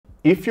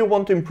If you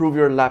want to improve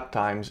your lap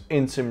times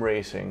in sim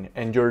racing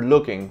and you're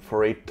looking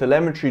for a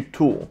telemetry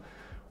tool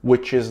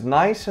which is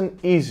nice and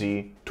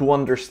easy to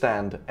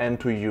understand and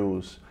to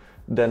use,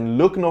 then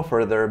look no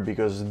further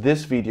because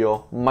this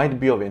video might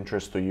be of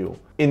interest to you.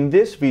 In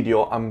this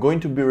video, I'm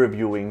going to be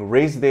reviewing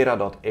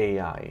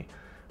RaceData.ai.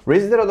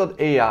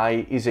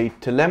 RaceData.ai is a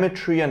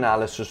telemetry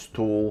analysis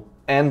tool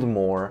and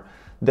more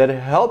that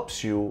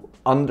helps you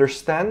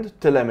understand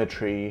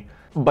telemetry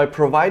by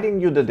providing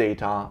you the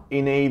data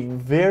in a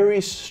very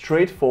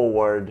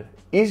straightforward,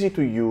 easy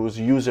to use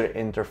user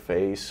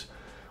interface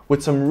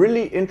with some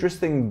really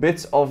interesting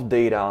bits of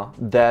data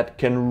that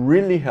can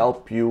really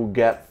help you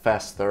get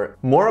faster.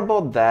 More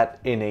about that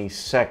in a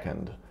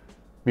second.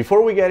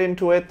 Before we get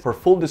into it, for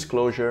full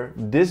disclosure,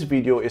 this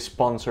video is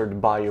sponsored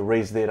by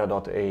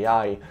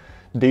RaceData.ai.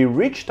 They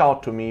reached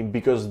out to me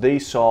because they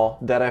saw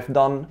that I've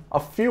done a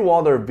few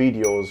other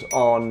videos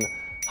on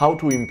how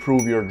to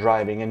improve your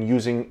driving and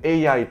using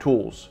AI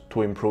tools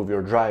to improve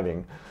your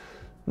driving.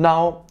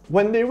 Now,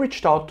 when they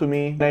reached out to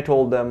me, I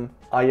told them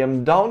I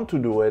am down to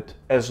do it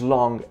as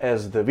long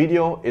as the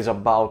video is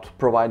about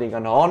providing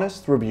an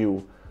honest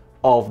review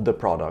of the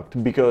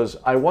product, because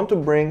I want to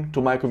bring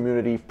to my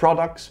community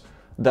products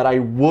that I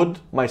would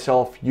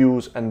myself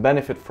use and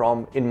benefit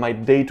from in my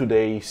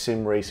day-to-day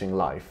sim racing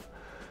life.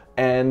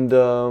 And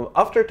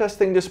after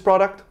testing this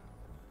product,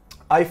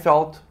 I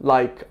felt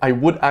like I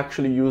would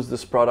actually use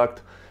this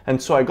product. And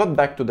so I got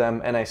back to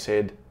them and I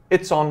said,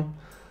 it's on,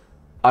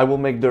 I will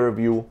make the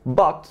review,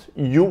 but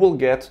you will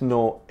get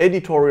no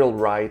editorial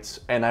rights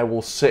and I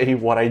will say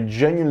what I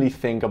genuinely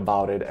think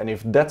about it. And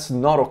if that's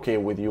not okay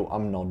with you,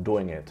 I'm not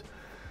doing it.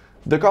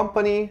 The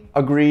company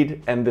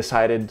agreed and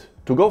decided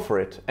to go for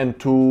it and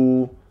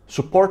to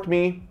support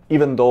me,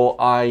 even though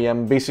I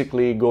am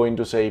basically going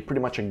to say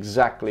pretty much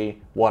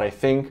exactly what I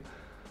think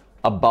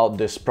about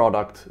this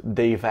product.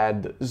 They've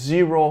had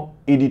zero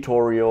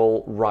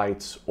editorial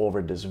rights over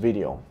this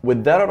video.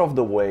 With that out of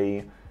the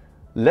way,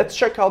 let's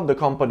check out the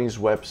company's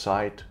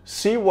website,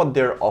 see what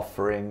they're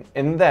offering,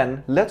 and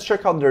then let's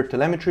check out their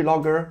telemetry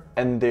logger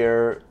and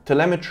their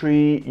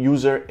telemetry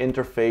user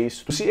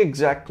interface to see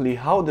exactly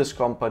how this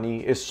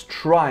company is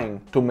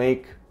trying to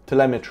make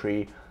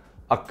telemetry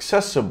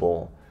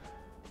accessible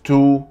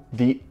to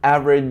the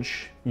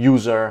average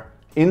user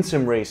in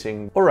sim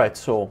racing. Alright,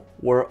 so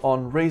we're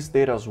on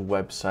RaceData's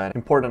website.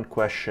 Important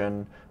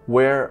question,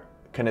 where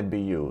can it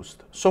be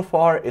used? So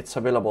far, it's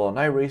available on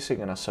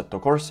iRacing and Assetto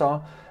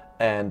Corsa,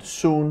 and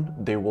soon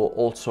they will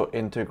also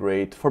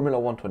integrate Formula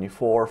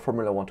 124,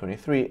 Formula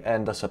 123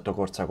 and Assetto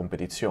Corsa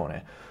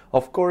Competizione.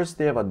 Of course,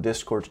 they have a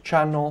Discord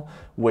channel,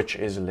 which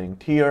is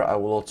linked here. I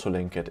will also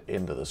link it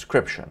in the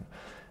description.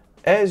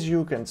 As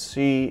you can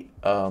see,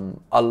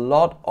 a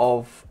lot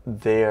of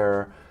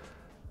their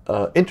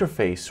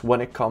interface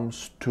when it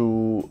comes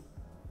to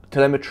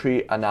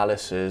telemetry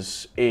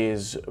analysis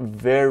is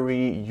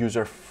very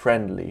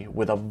user-friendly,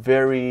 with a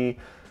very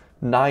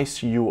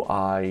nice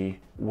UI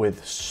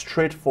with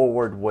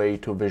straightforward way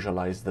to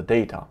visualize the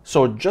data.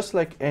 So just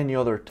like any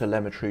other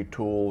telemetry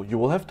tool, you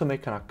will have to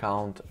make an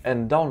account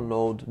and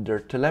download their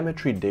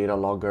telemetry data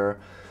logger,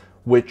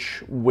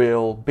 which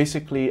will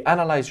basically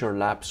analyze your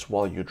laps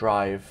while you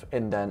drive,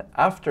 and then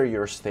after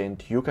your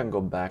stint you can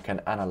go back and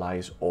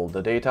analyze all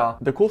the data.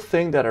 The cool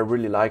thing that I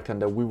really liked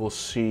and that we will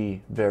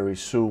see very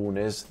soon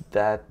is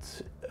that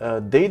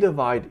they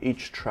divide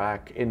each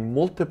track in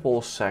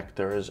multiple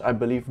sectors, I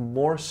believe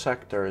more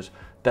sectors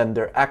than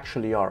there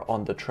actually are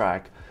on the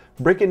track,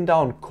 breaking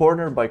down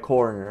corner by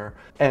corner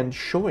and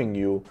showing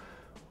you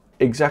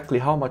exactly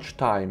how much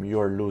time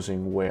you're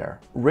losing where.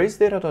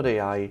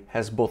 RaceData.ai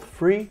has both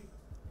free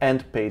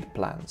and paid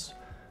plans.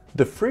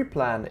 The free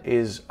plan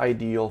is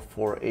ideal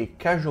for a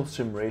casual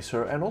sim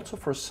racer and also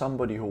for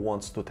somebody who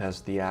wants to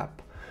test the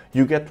app.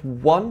 You get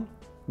one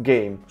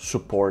game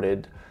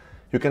supported,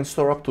 you can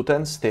store up to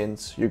 10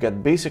 stints, you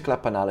get basic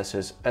lap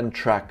analysis and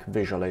track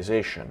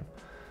visualization.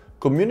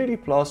 Community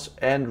Plus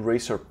and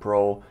Racer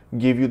Pro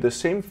give you the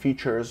same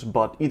features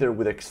but either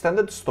with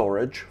extended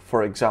storage,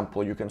 for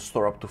example you can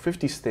store up to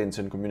 50 stints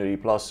in Community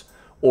Plus,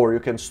 or you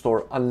can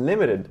store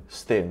unlimited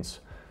stints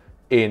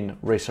in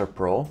Racer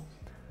Pro,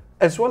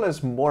 as well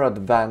as more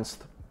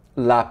advanced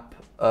lap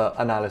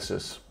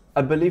analysis.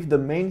 I believe the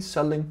main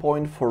selling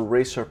point for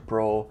Racer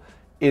Pro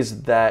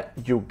is that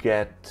you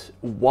get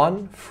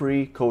one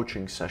free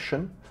coaching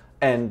session,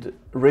 and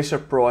Racer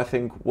Pro I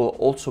think will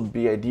also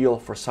be ideal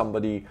for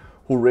somebody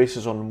who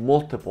races on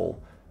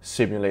multiple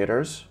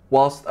simulators,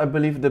 whilst I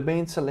believe the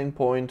main selling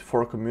point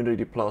for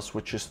Community Plus,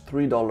 which is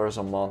 $3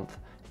 a month,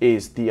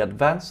 is the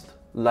advanced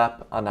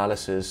lap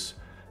analysis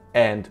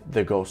and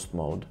the ghost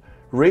mode.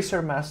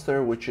 Racer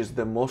Master, which is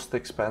the most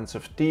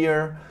expensive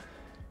tier,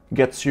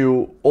 gets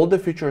you all the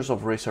features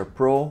of Racer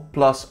Pro,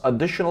 plus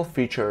additional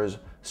features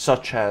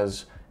such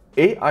as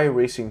AI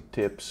racing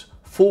tips,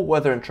 full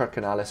weather and track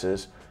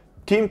analysis,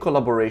 team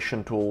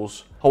collaboration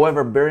tools.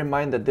 However, bear in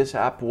mind that this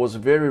app was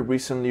very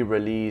recently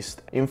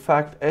released. In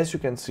fact, as you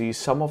can see,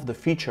 some of the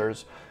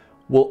features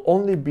will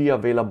only be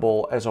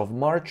available as of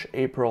March,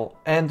 April,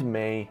 and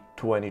May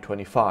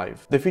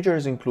 2025. The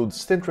features include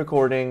stint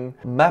recording,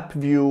 map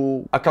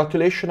view, a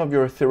calculation of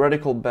your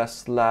theoretical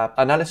best lap,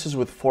 analysis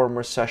with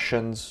former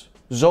sessions,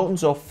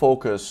 zones of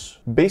focus,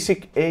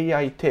 basic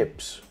AI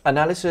tips,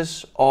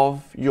 analysis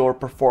of your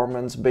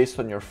performance based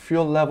on your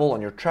fuel level,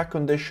 on your track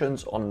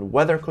conditions, on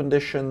weather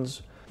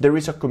conditions. There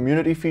is a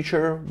community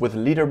feature with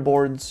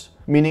leaderboards,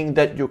 meaning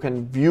that you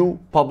can view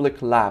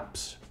public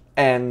laps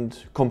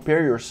and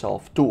compare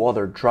yourself to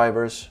other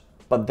drivers,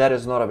 but that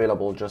is not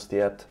available just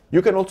yet.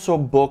 You can also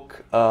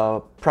book a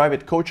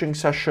private coaching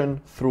session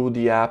through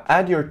the app,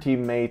 add your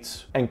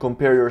teammates and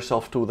compare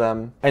yourself to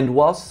them. And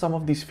whilst some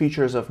of these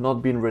features have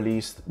not been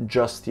released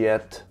just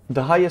yet,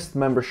 the highest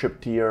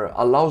membership tier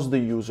allows the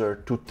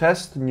user to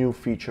test new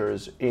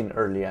features in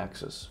early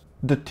access.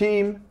 The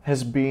team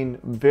has been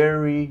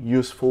very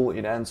useful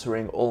in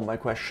answering all my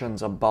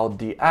questions about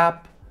the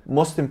app.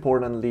 Most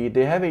importantly,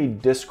 they have a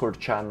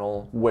Discord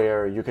channel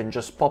where you can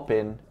just pop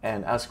in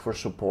and ask for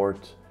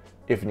support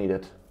if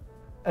needed.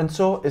 And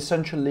so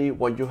essentially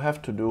what you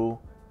have to do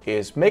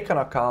is make an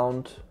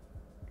account,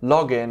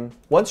 log in.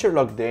 Once you're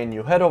logged in,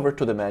 you head over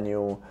to the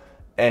menu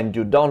and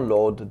you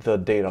download the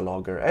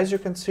DataLogger. As you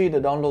can see,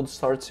 the download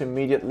starts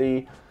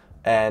immediately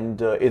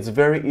and it's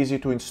very easy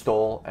to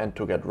install and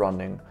to get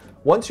running.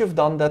 Once you've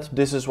done that,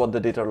 this is what the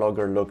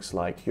DataLogger looks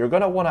like. You're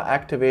gonna wanna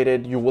activate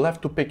it. You will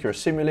have to pick your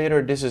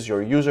simulator. This is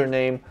your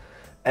username.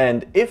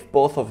 And if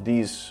both of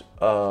these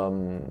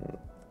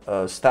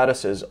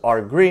statuses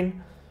are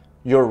green,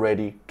 you're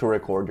ready to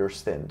record your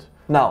stint.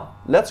 Now,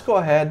 let's go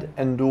ahead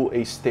and do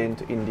a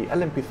stint in the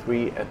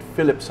LMP3 at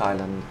Phillips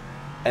Island,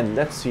 and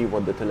let's see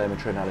what the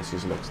telemetry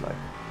analysis looks like.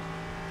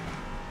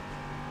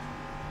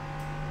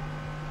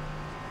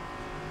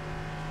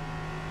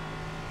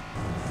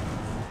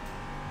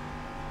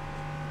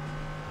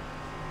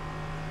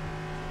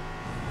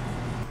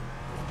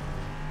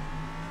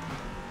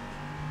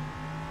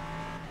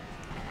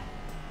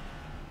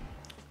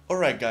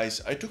 Alright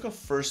guys, I took a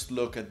first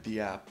look at the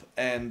app,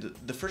 and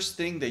the first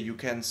thing that you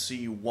can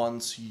see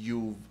once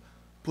you've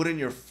put in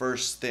your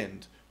first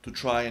stint to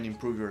try and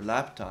improve your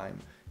lap time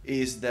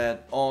is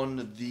that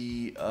on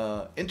the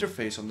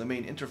interface, on the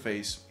main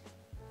interface,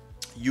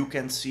 you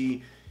can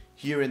see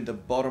here in the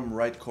bottom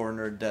right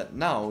corner that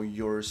now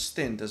your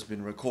stint has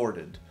been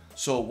recorded.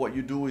 So what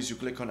you do is you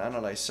click on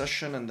Analyze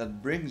Session and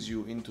that brings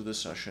you into the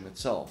session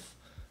itself.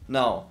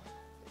 Now,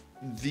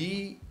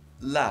 the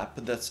lap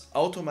that's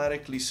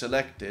automatically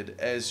selected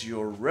as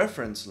your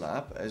reference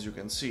lap, as you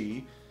can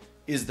see,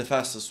 is the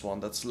fastest one.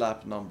 That's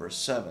lap number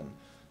 7.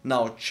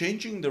 Now,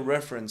 changing the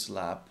reference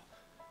lap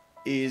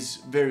is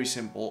very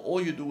simple. All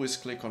you do is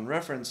click on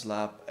reference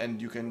lap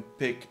and you can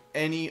pick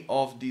any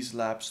of these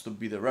laps to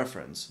be the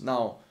reference.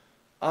 Now,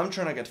 I'm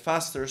trying to get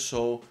faster,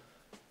 so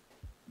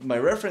my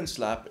reference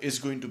lap is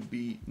going to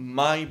be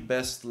my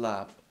best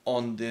lap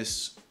on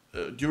this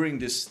during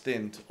this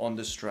stint on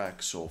this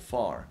track so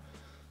far.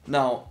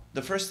 Now,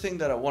 the first thing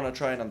that I want to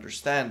try and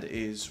understand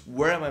is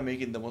where am I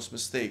making the most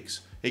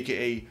mistakes,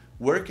 aka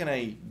where can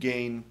I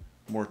gain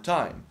more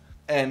time?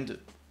 And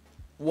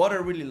what I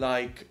really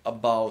like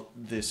about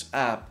this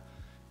app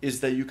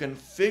is that you can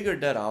figure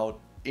that out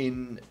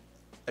in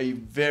a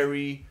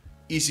very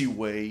easy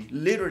way,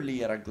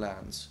 literally at a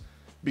glance.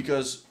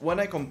 Because when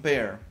I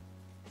compare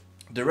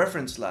the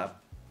reference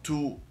lap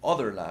to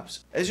other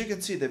laps, as you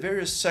can see, the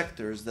various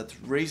sectors that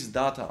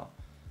RaceData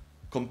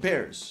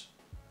compares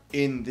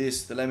in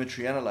this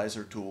telemetry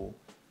analyzer tool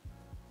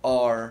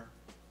are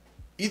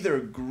either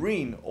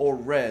green or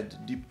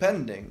red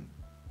depending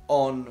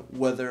on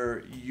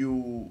whether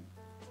you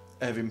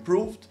have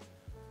improved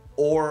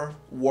or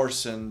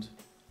worsened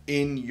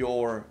in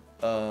your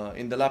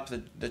in the lap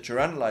that you're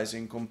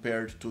analyzing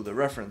compared to the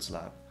reference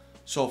lap.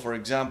 So for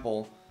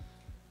example,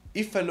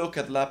 if I look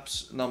at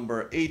laps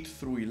number 8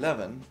 through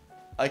 11,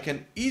 I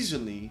can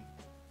easily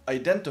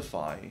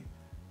identify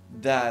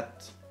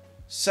that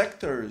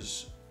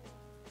sectors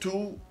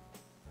 2,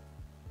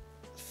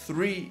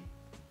 3,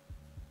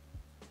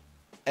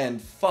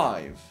 and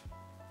 5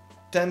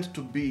 tend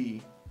to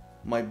be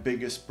my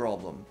biggest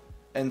problem.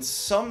 And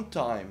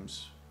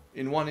sometimes,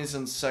 in one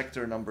instance,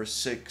 sector number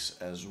 6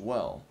 as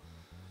well.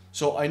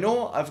 So I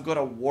know I've got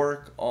to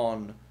work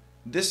on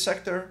this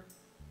sector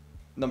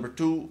number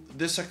 2,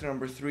 this sector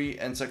number 3,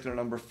 and sector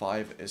number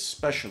 5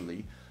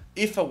 especially,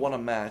 if I want to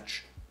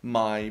match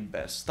my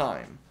best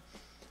time.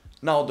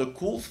 Now, the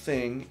cool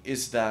thing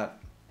is that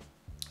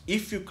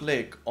if you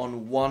click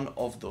on one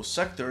of those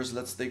sectors,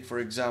 let's take for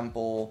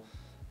example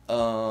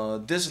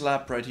this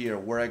lap right here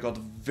where I got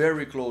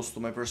very close to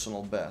my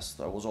personal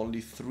best. I was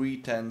only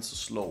 0.3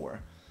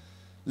 slower.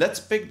 Let's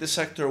pick the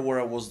sector where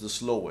I was the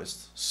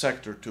slowest,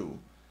 sector 2.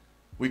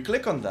 We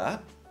click on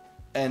that,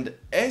 and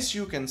as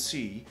you can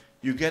see,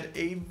 you get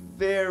a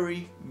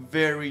very,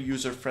 very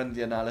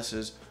user-friendly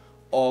analysis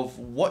of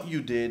what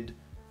you did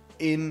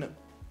in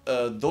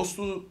those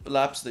two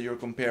laps that you're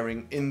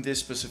comparing in this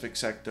specific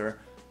sector,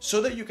 so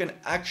that you can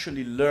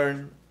actually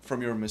learn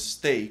from your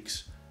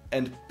mistakes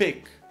and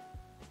pick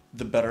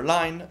the better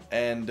line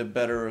and the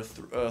better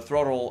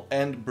throttle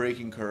and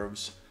braking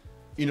curves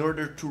in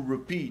order to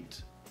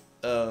repeat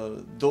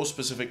those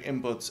specific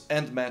inputs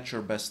and match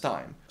your best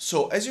time.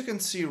 So as you can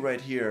see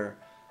right here,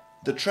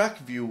 the track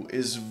view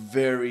is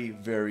very,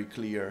 very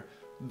clear.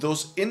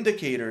 Those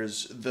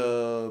indicators,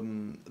 the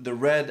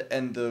red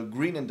and the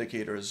green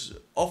indicators,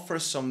 offer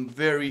some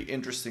very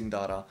interesting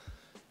data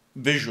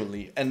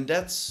visually, and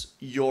that's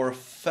your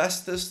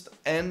fastest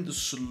and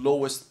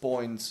slowest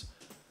points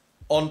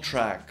on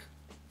track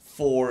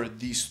for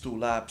these two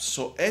laps.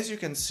 So as you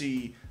can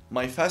see,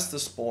 my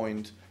fastest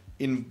point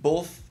in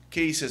both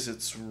cases,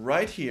 it's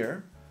right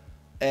here,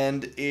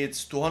 and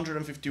it's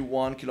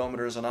 251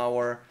 kilometers an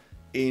hour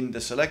in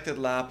the selected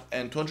lap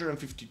and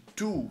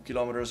 252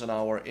 kilometers an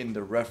hour in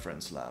the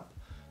reference lap.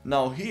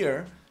 Now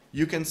here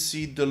you can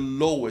see the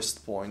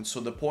lowest point, so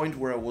the point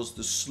where I was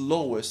the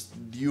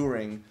slowest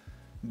during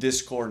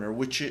this corner,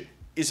 which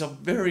is a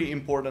very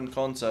important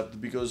concept,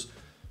 because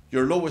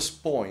your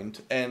lowest point,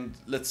 and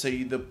let's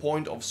say the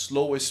point of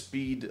slowest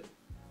speed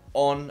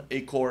on a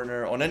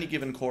corner, on any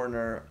given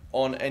corner,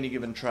 on any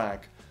given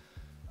track,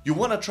 you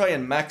want to try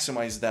and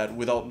maximize that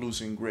without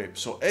losing grip.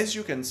 So as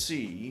you can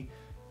see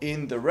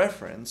in the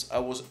reference, I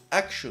was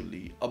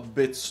actually a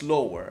bit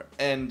slower,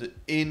 and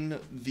in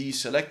the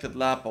selected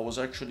lap I was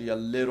actually a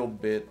little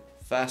bit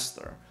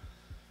faster.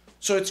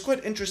 So it's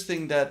quite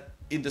interesting that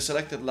in the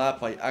selected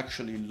lap I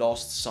actually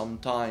lost some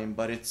time,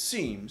 but it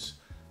seems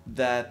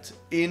that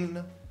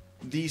in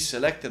the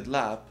selected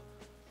lap,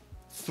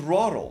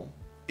 throttle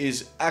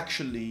is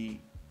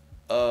actually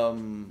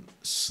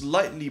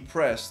slightly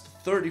pressed,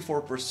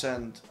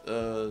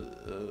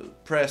 34%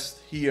 pressed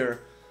here,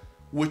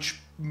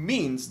 which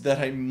means that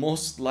I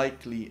most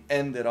likely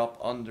ended up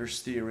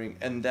understeering,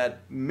 and that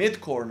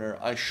mid-corner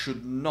I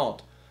should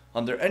not,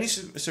 under any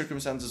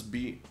circumstances,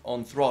 be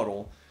on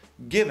throttle,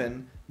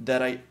 given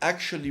that I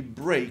actually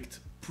braked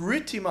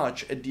pretty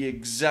much at the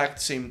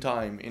exact same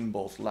time in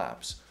both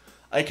laps.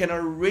 I can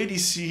already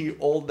see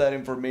all that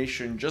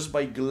information just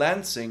by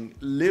glancing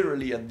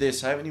literally at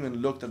this. I haven't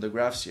even looked at the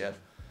graphs yet,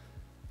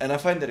 and I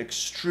find that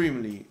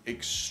extremely,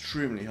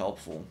 extremely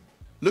helpful.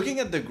 Looking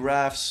at the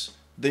graphs,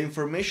 the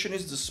information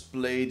is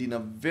displayed in a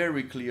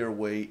very clear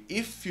way.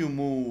 If you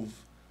move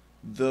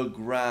the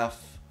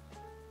graph,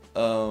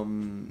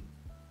 the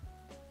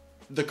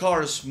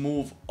cars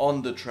move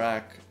on the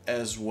track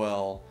as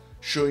well,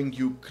 showing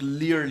you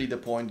clearly the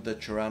point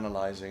that you're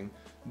analyzing.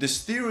 The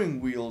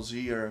steering wheels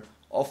here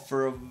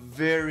offer a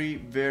very,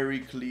 very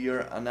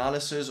clear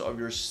analysis of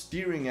your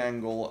steering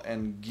angle,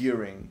 and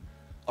gearing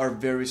are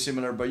very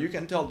similar, but you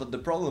can tell that the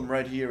problem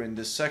right here in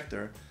this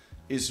sector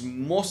is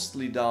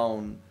mostly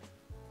down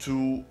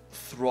to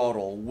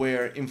throttle,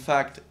 where in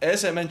fact,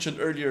 as I mentioned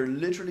earlier,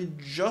 literally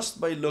just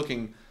by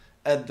looking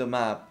at the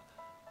map,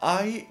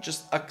 I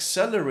just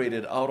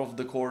accelerated out of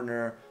the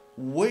corner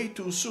way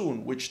too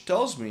soon, which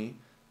tells me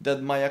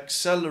that my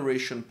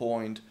acceleration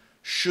point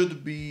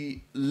should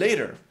be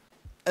later.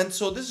 And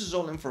so this is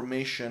all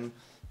information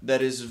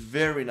that is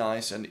very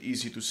nice and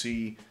easy to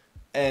see.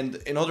 And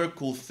another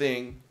cool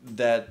thing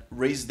that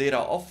RaceData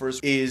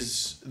offers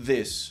is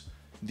this: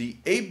 the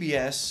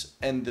ABS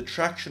and the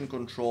traction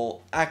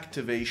control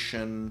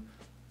activation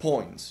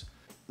points.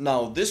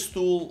 Now, this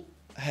tool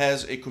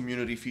has a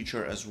community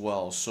feature as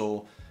well.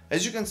 So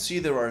as you can see,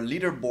 there are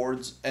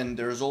leaderboards, and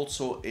there's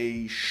also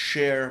a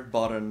share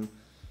button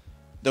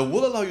that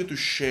will allow you to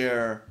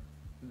share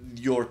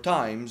your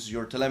times,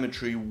 your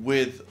telemetry,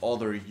 with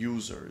other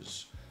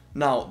users.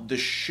 Now, the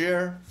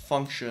share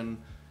function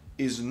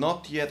is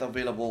not yet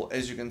available.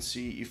 As you can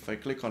see, if I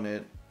click on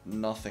it,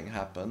 nothing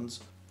happens.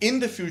 In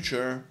the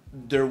future,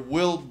 there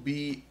will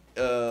be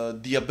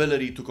the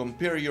ability to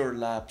compare your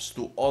laps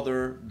to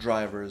other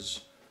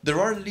drivers. There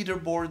are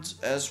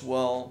leaderboards as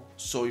well.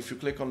 So if you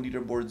click on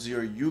leaderboards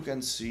here, you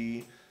can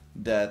see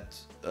that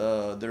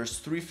there's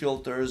 3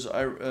 filters: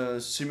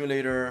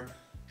 simulator,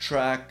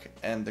 track,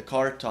 and the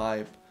car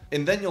type.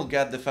 And then you'll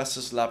get the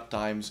fastest lap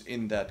times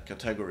in that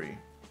category.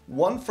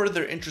 One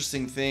further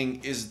interesting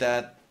thing is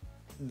that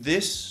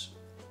this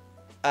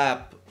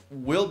app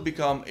will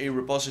become a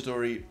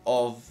repository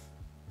of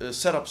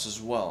setups as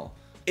well.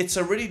 It's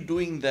already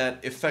doing that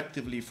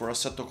effectively for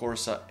Assetto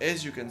Corsa.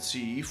 As you can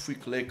see, if we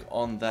click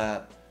on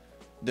that,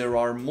 there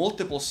are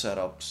multiple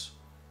setups,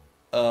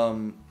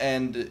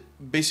 and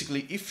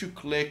basically if you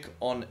click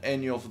on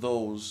any of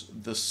those,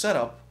 the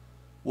setup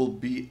will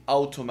be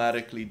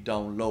automatically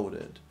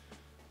downloaded.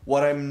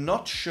 What I'm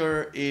not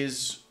sure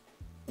is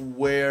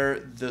where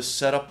the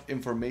setup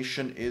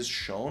information is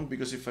shown,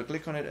 because if I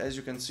click on it, as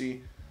you can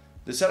see,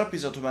 the setup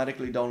is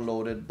automatically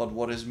downloaded, but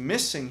what is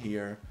missing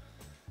here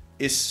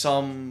is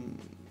some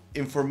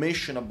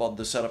information about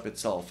the setup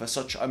itself. As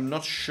such, I'm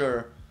not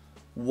sure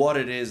what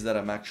it is that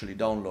I'm actually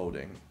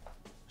downloading.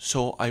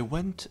 So I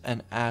went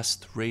and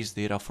asked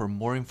RaceData for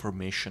more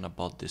information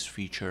about this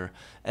feature,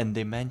 and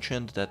they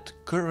mentioned that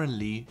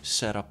currently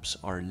setups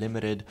are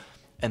limited,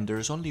 and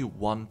there's only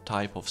one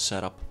type of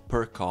setup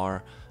per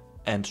car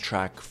and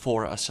track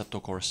for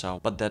Assetto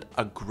Corsa, but that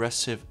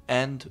aggressive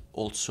and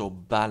also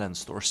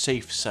balanced or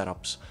safe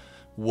setups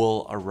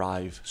will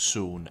arrive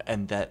soon,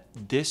 and that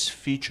this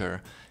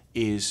feature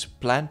is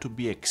planned to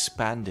be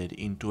expanded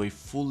into a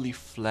fully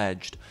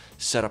fledged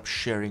setup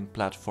sharing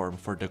platform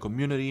for the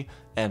community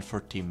and for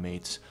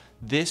teammates.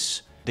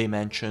 This, they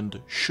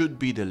mentioned, should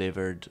be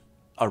delivered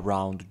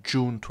around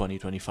June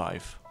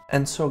 2025.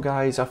 And so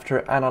guys,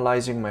 after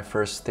analyzing my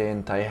first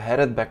stint, I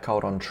headed back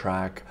out on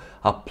track,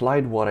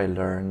 applied what I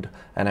learned,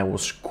 and I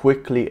was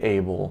quickly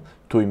able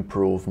to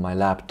improve my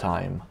lap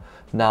time.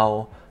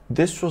 Now,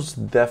 this was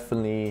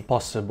definitely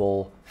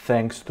possible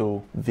thanks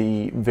to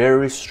the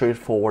very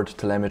straightforward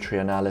telemetry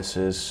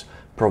analysis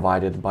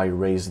provided by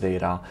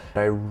RaceData.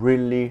 I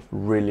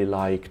really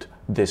liked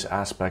this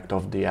aspect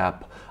of the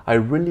app. I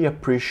really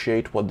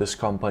appreciate what this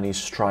company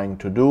is trying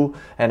to do,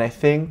 and I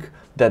think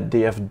that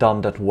they have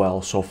done that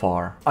well so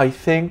far. I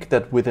think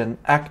that with an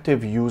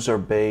active user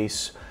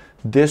base,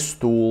 this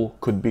tool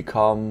could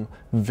become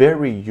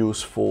very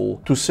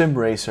useful to sim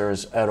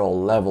racers at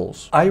all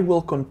levels. I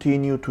will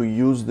continue to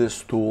use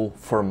this tool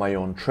for my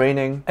own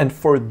training, and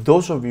for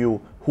those of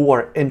you who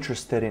are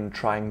interested in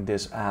trying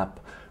this app,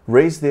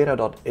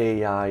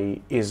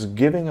 RaceData.ai is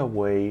giving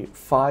away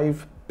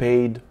 5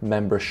 paid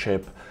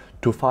membership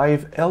to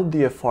 5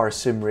 LDFR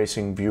sim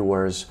racing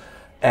viewers.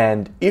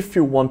 And if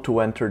you want to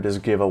enter this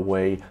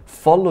giveaway,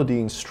 follow the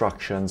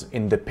instructions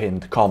in the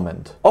pinned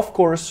comment. Of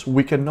course,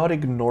 we cannot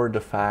ignore the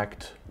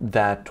fact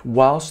that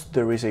whilst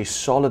there is a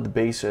solid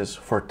basis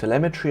for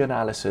telemetry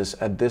analysis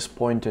at this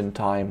point in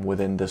time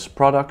within this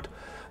product,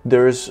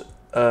 there's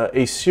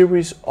a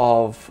series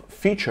of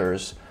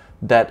features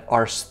that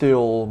are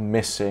still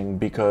missing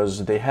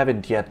because they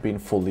haven't yet been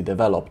fully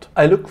developed.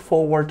 I look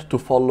forward to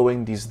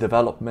following these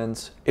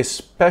developments,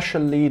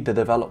 especially the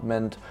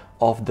development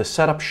of the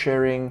setup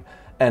sharing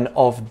and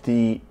of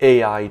the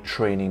AI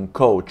training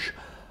coach.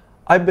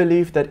 I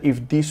believe that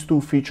if these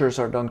two features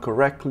are done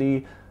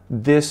correctly,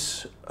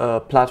 this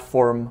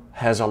platform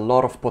has a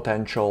lot of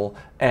potential,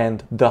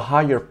 and the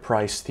higher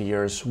price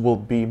tiers will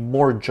be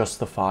more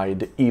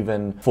justified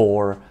even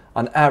for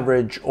an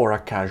average or a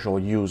casual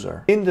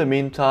user. In the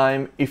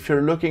meantime, if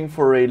you're looking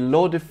for a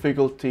low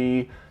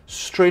difficulty,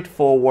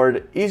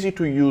 straightforward, easy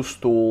to use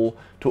tool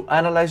to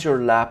analyze your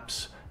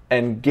laps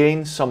and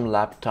gain some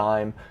lap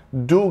time,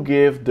 do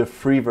give the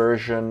free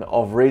version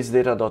of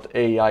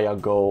RaceData.ai a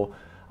go.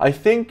 I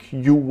think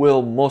you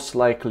will most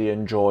likely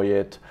enjoy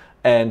it,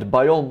 and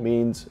by all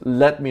means,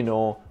 let me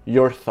know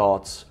your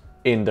thoughts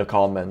in the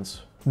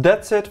comments.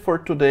 That's it for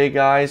today,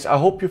 guys. I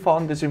hope you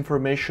found this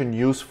information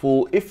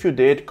useful. If you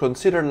did,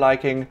 consider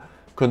liking,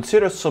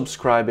 consider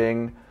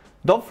subscribing.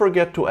 Don't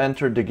forget to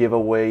enter the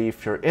giveaway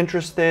if you're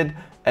interested.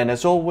 And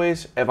as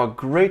always, have a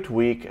great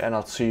week, and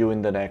I'll see you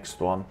in the next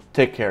one.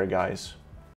 Take care, guys.